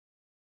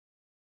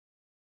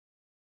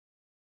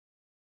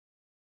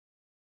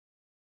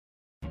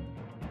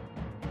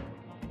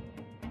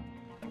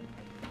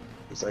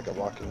He's like a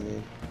walking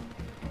meme.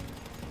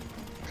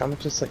 Kind of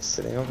just like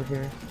sitting over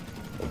here.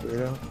 A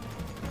weirdo.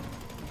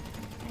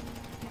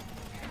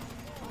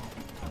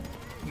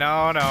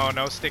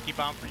 No sticky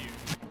bomb for you.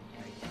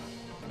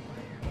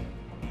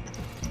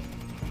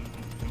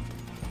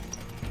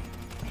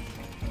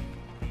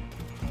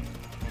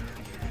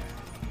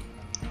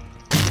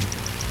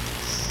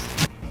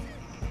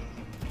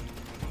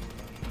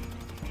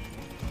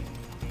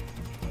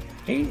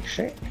 Eat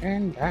shit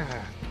and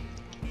die.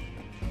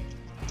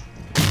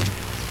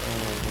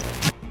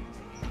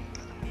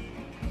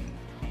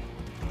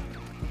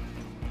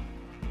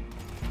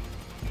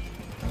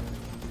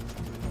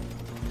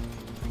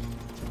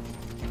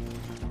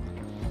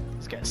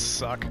 These guys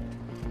suck.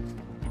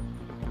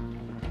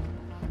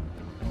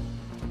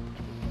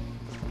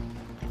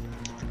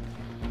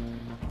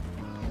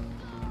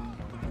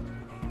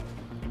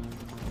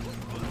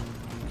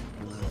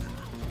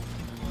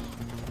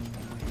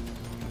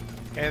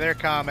 Hey there,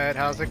 Comet.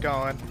 How's it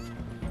going?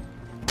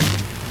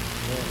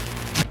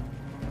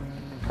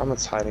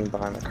 Comet's hiding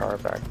behind the car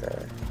back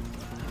there.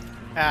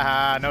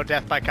 Haha, no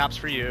death by cops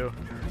for you.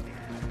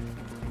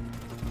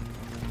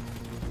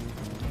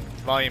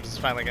 Volumes is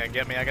finally gonna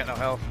get me. I got no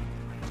health.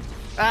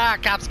 Ah,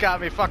 cops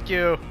got me. Fuck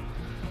you.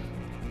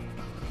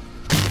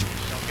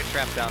 Don't get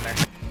trapped down there.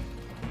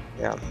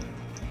 Yeah.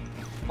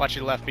 Watch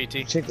your left,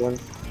 BT. Take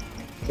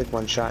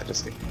one shot,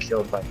 just get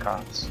killed by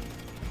cops.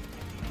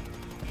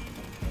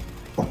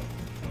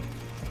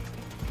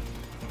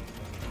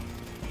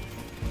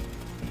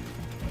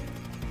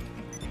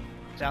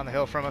 Down the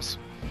hill from us.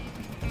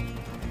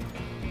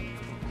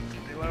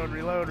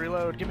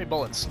 Reload. Give me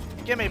bullets.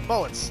 Give me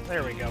bullets.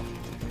 There we go.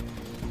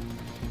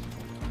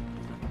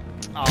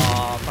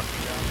 Aw, fuck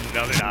you.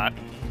 No, they're not.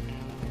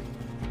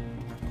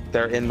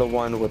 They're in the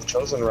one with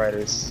Chosen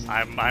Riders.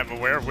 I'm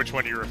aware of which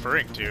one you're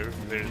referring to.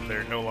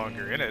 They're no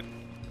longer in it.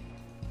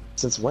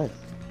 Since when?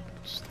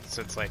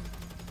 Since like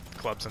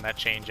clubs and that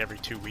change every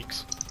 2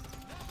 weeks.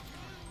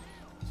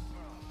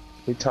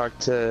 We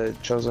talked to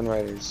Chosen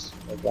Riders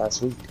like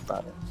last week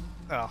about it.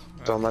 Oh.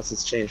 So unless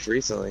it's changed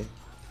recently.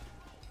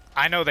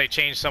 I know they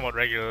change somewhat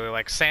regularly,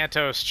 like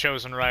Santos,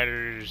 Chosen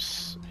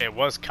Riders, it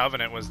was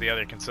Covenant was the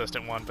other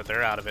consistent one, but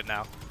they're out of it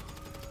now.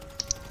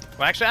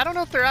 Well, actually, I don't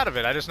know if they're out of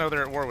it, I just know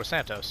they're at war with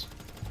Santos.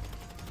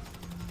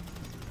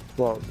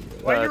 Well,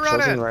 Where you Chosen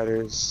running?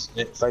 Riders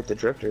fight the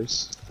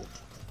Drifters.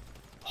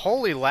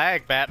 Holy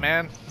lag,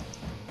 Batman.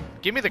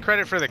 Give me the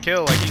credit for the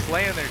kill, like he's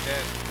laying there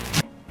dead.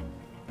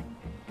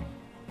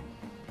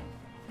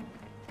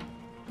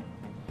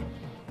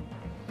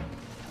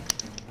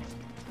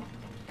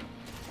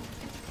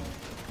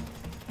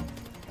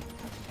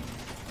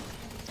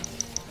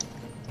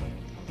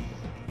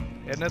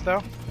 Isn't it though?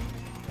 He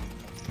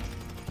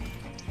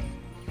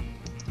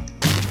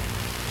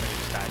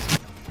just dies.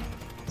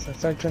 Is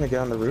that guy trying to get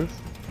on the roof?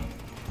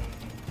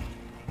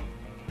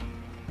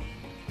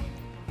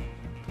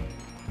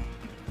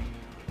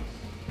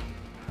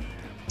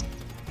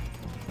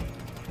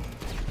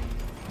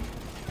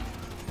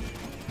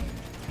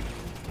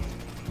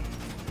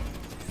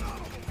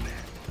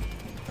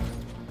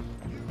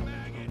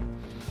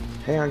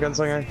 Hang on,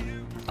 Gunslinger.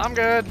 I'm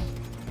good.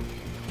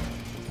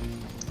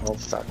 Oh,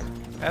 fuck.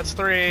 That's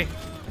 3.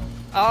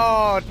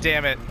 Oh,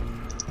 damn it.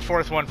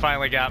 4th one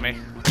finally got me.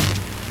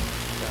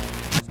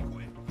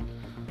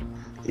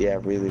 Yeah,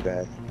 really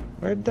bad.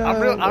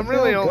 I'm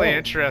really only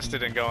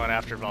interested in going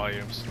after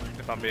volumes,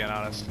 if I'm being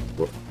honest.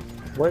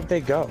 Where'd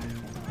they go?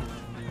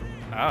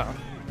 Oh.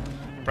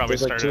 Probably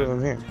There's like 2 of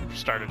them here.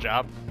 start a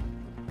job.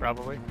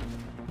 Probably.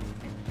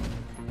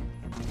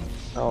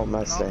 Oh,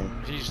 Mustang. No,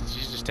 he's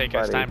just taking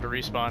his time to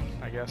respawn,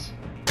 I guess.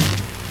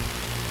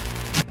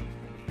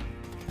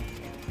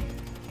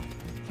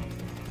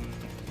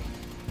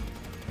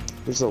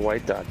 There's a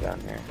white dot down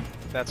here.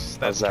 That's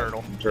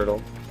Turtle.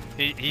 Turtle.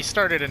 He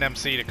started an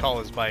MC to call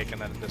his bike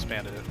and then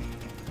disbanded it.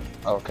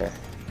 Okay.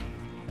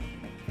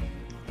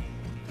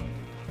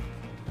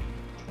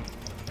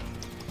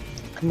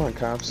 Come on,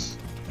 cops.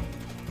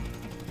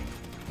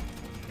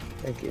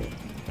 Thank you.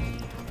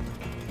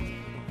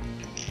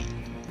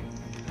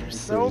 You're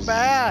so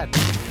bad.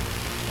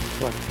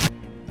 Come on.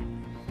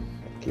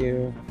 Thank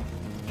you.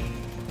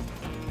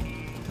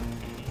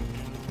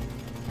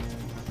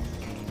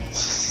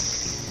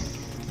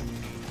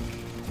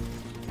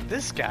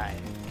 This guy.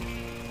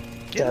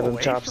 Get Stab him,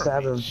 away chop, from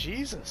stab me. him.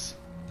 Jesus.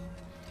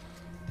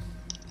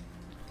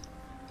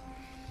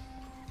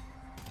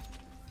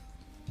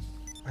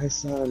 My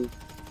son.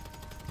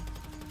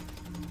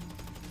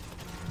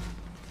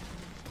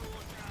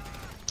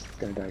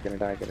 Gonna die.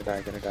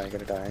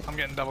 I'm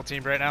getting double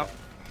teamed right now.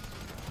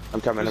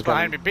 I'm coming, Who's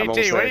behind me?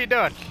 BT, what are you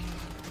doing?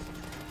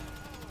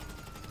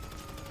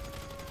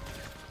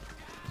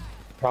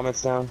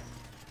 Comet's down.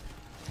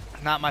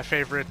 Not my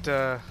favorite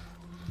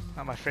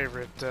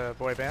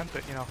boy band,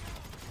 but you know.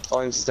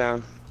 Volume's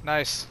down.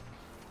 Nice.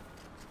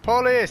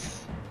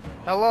 Police!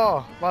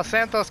 Hello, Los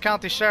Santos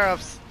County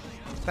Sheriffs.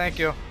 Thank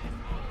you.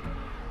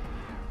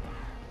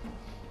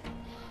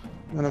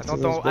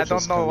 I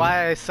don't know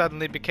why I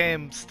suddenly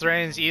became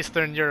strange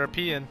Eastern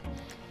European.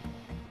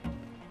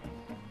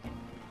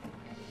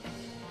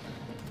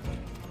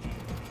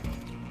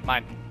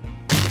 Mine.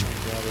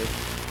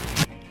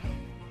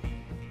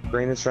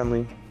 Green is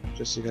friendly,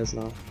 just so you guys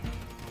know.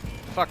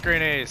 Fuck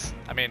green A's.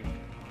 I mean,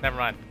 never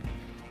mind.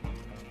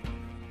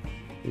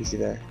 Easy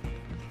there.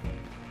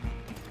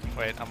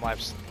 Wait, I'm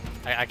live.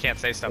 I can't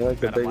say stuff Like like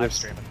that. I'm live biggest-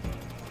 streaming.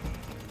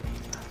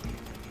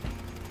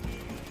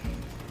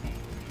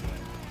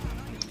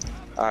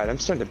 Alright, I'm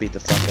starting to beat the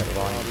fuck out of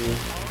all of you.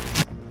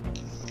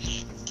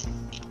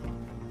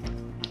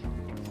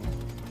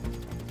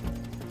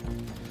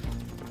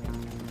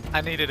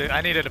 I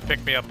needed to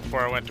pick me up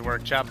before I went to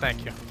work. Chop,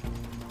 thank you.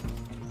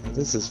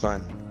 This is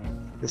fun.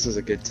 This is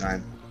a good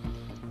time.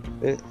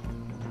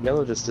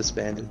 Yellow just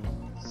disbanded.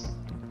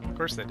 Of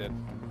course they did.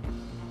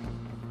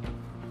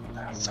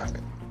 Ah, fuck.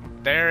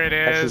 There it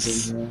X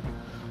is. in there.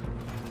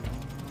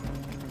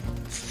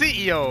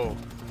 CEO.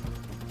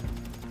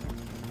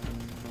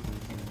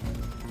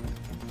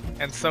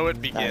 And so it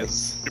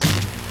begins.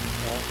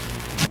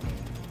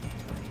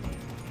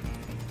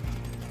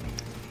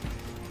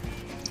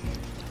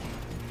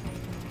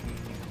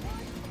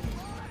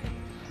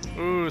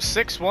 Ooh,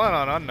 6-1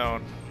 on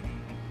unknown.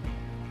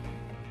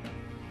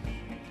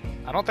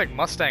 I don't think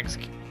Mustangs,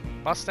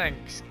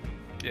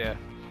 yeah.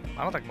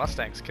 I don't think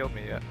Mustangs killed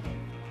me yet.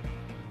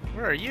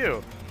 Where are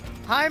you?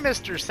 Hi,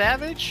 Mr.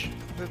 Savage.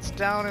 That's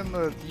down in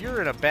the,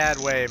 you're in a bad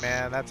way,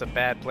 man. That's a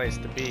bad place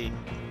to be.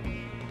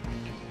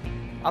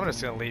 I'm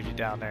just gonna leave you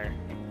down there.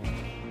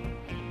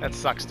 That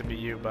sucks to be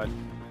you, bud.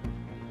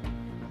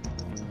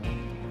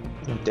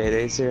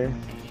 Day-Day's here.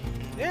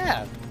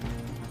 Yeah.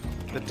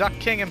 The Duck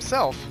King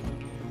himself.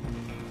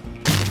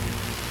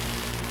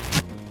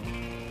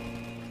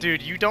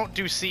 Dude, you don't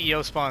do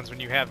CEO spawns when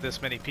you have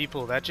this many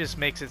people. That just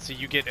makes it so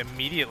you get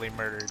immediately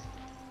murdered.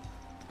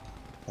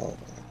 Oh.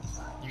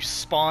 You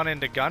spawn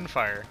into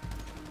gunfire.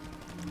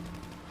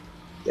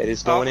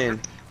 Daddy's going in.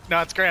 No,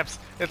 it's Gramps.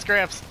 It's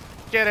Gramps.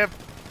 Get him.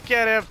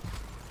 Get him.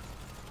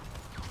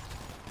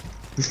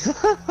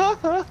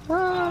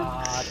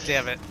 Ah,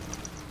 damn it.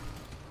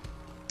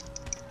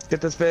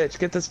 Get this bitch.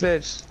 Get this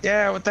bitch.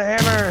 Yeah, with the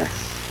hammer.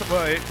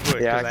 Well, it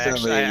would, Yeah,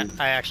 'cause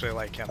I actually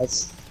like him.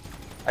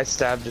 I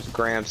stabbed just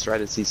Gramps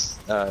right as he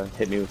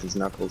hit me with his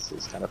knuckles. It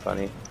was kind of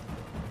funny.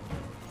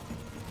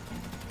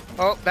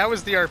 Oh, that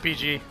was the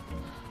RPG.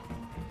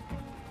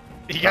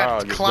 He got Oh,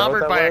 is that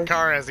clobbered what by that a was?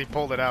 car as he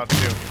pulled it out,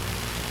 too.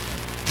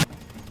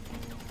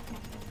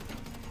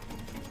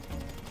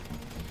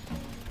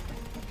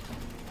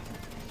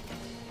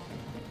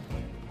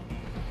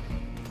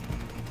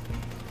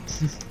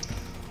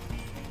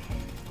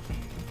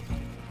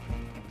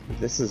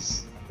 This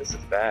is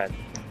bad.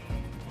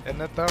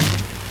 Isn't it, though?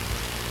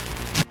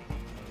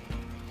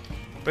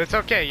 But it's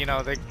okay, you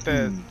know,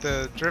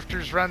 the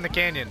drifters run the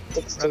canyon.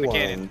 Run the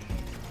canyon.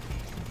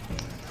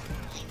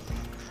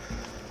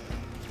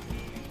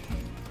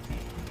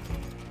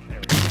 There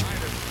we go.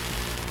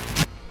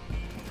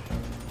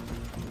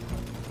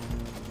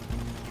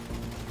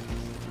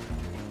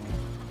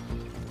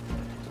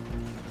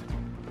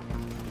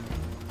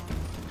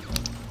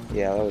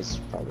 Yeah, that was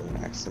probably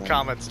an accident.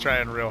 Comet's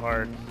trying real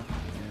hard.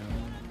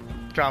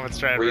 Comet's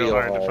trying real Real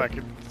hard to hard.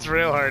 fucking. It's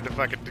real hard to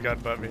fucking gun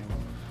butt me.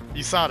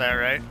 You saw that,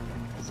 right?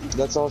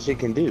 That's all she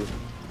can do.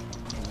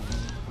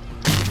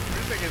 The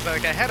thing is,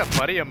 like, I had a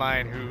buddy of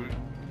mine who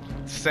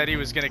said he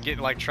was gonna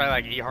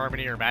try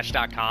eHarmony or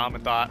Match.com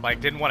and thought,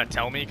 didn't want to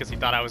tell me because he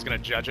thought I was gonna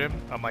judge him.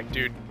 I'm like,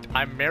 dude,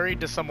 I'm married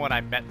to someone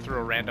I met through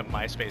a random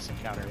MySpace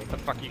encounter. What the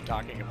fuck are you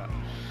talking about?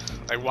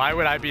 Like, why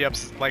would I be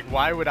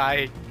why would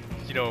I,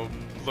 you know,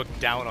 look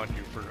down on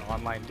you for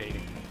online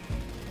dating?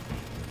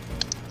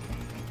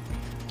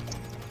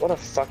 What a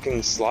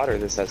fucking slaughter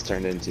this has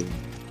turned into.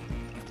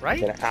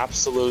 Right? An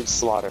absolute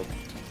slaughter.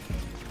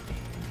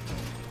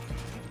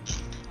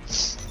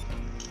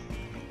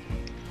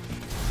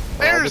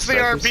 There's the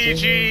strikers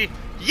RPG!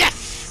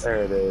 Yes!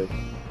 There it is.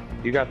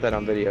 You got that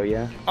on video,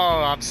 yeah?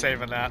 Oh, I'm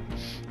saving that.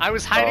 I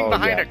was hiding Oh,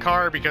 behind yeah. a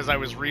car because I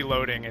was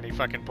reloading and he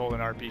fucking pulled an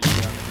RPG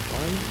on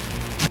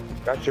me.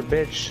 One. Got your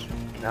bitch.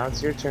 Now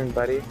it's your turn,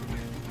 buddy.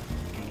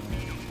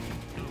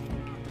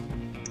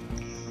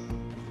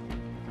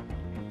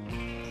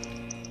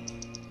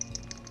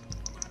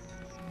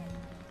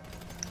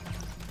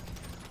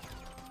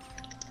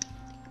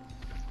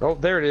 Oh,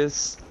 there it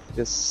is.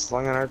 Just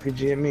slung an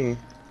RPG at me.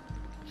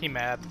 He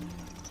mad.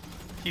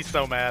 He's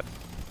so mad.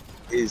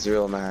 He's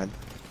real mad.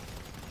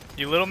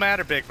 You little mad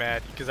or big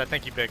mad? Because I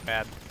think you big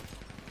mad.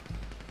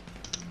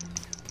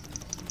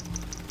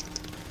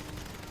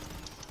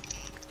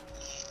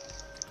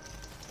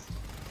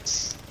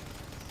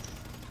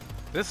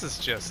 This is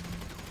just...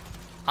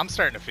 I'm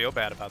starting to feel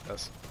bad about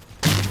this.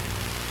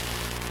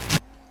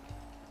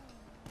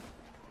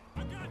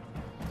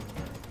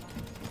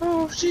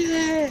 Oh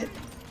shit!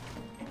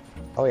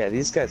 Oh yeah,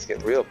 these guys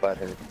get real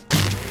butthurt.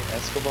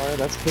 Escobar,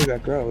 that's who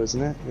got grow,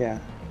 isn't it? Yeah.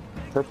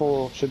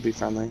 Purple should be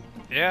friendly.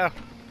 Yeah.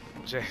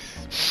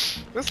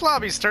 This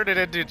lobby's turned it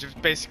into just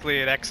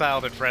basically an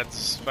Exiled and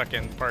Friends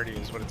fucking party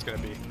is what it's gonna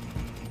be.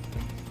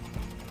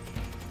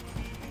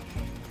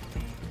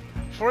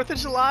 4th of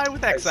July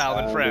with Exiled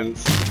and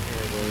Friends.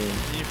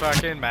 You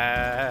fucking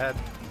mad.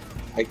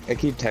 I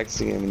keep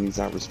texting him and he's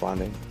not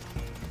responding.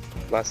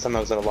 Last time I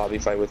was in a lobby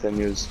fight with him,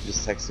 he was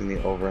just texting me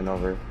over and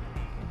over.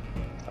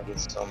 I get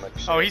so much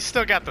shit. Oh, he's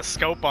still got the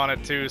scope on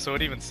it too, so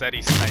it even said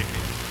he sniped me.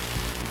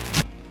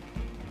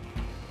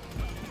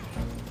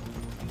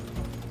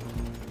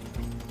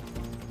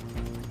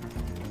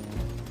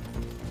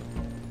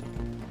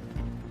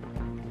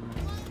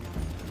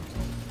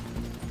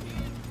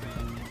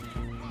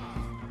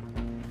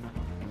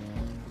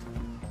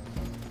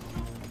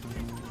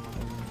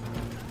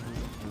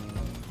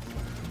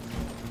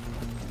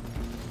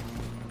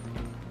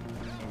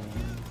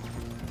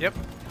 Yep.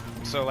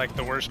 So like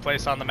the worst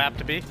place on the map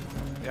to be?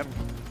 Yep.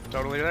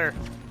 Totally there.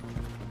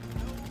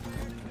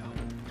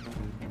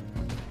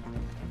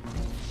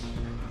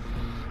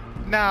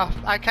 No,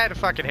 I kind of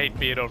fucking hate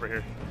being over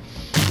here.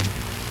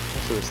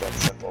 If it was that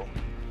simple.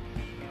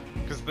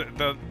 Because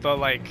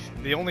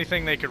the only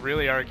thing they could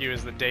really argue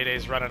is that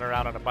Day-Day's running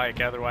around on a bike,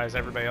 otherwise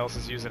everybody else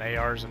is using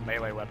ARs and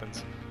melee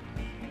weapons.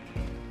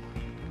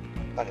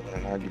 Not even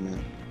an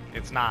argument.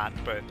 It's not,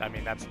 but I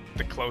mean that's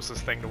the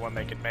closest thing to one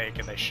they could make,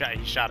 and he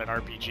shot an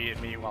RPG at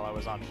me while I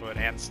was on foot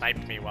and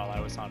sniped me while I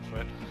was on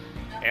foot,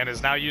 and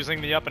is now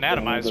using the up and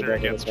atomizer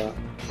against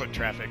foot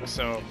traffic.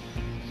 So,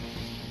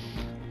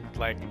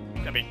 like,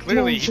 I mean,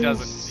 clearly he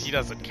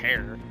doesn't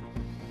care.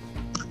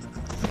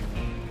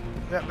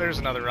 Yeah, there's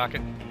another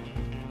rocket.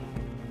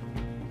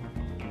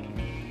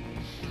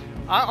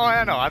 Oh,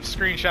 I know. I've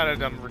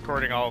screenshotted. I'm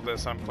recording all of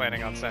this. I'm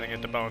planning on sending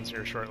it to Bones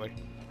here shortly.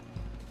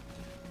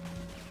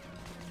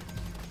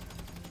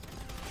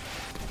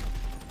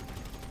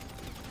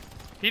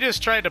 He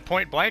just tried to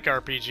point blank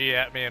RPG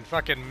at me and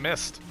fucking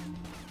missed.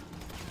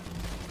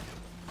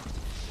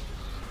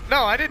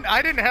 No, I didn't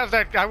have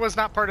that. I was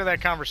not part of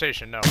that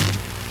conversation, no.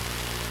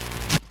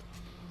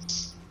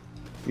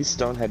 These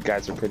Stonehead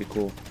guys are pretty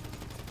cool.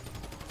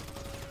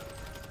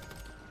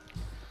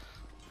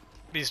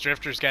 These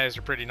Drifters guys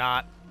are pretty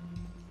not.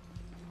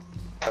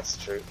 That's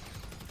true.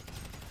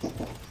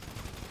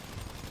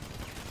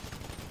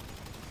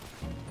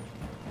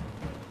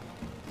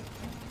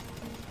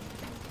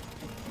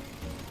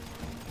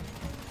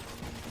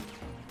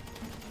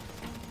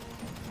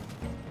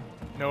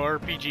 No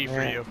RPG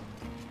for you.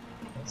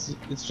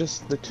 It's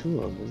just the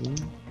two of them, isn't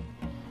it?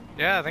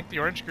 Yeah, I think the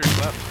orange group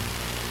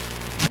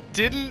left.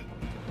 Didn't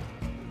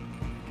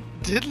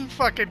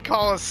fucking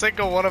call a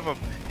single one of them.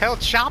 Hell,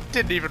 Chop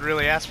didn't even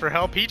really ask for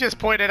help. He just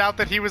pointed out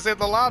that he was in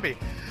the lobby.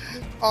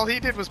 All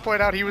he did was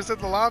point out he was in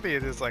the lobby,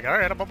 and it's like, all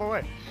right, I'm on my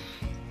way.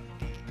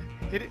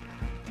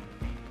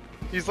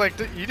 He's like,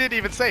 he didn't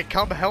even say,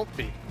 come help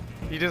me.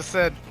 He just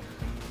said,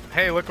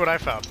 hey, look what I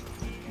found.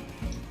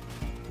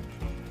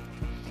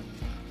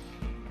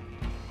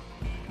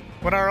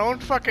 When our own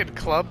fucking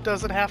club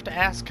doesn't have to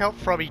ask help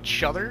from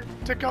each other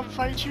to come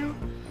fight you,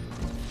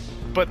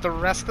 but the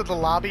rest of the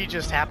lobby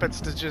just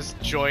happens to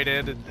just join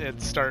in and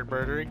start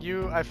murdering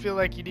you, I feel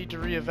like you need to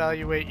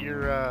reevaluate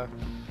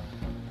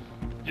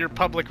your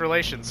public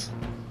relations.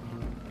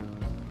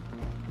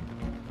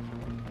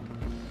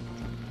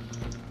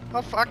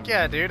 Oh fuck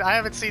yeah, dude. I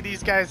haven't seen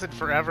these guys in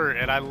forever,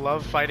 and I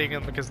love fighting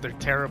them because they're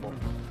terrible.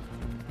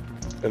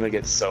 And they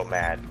get so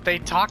mad. They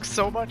talk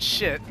so much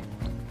shit.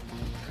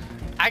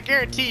 I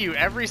guarantee you,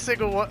 every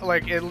single one,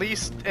 like at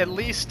least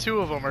two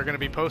of them are gonna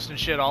be posting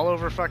shit all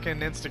over fucking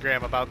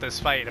Instagram about this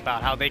fight,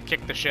 about how they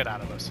kicked the shit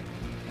out of us.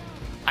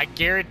 I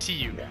guarantee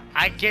you.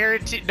 I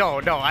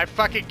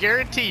fucking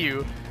guarantee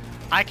you.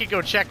 I could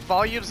go check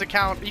Volume's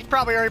account. He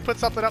probably already put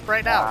something up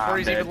right now before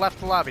he's even left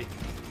the lobby.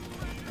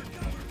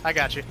 I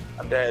got you.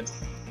 I'm dead.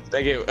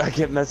 Thank you. I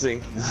kept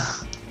messing.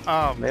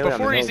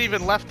 Before he's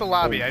even left the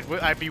lobby,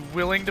 I'd be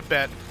willing to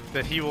bet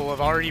that he will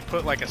have already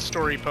put like a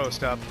story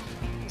post up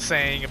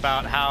saying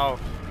about how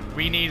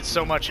we need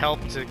so much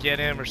help to get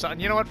him or something.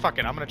 You know what? Fuck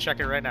it. I'm gonna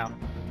check it right now.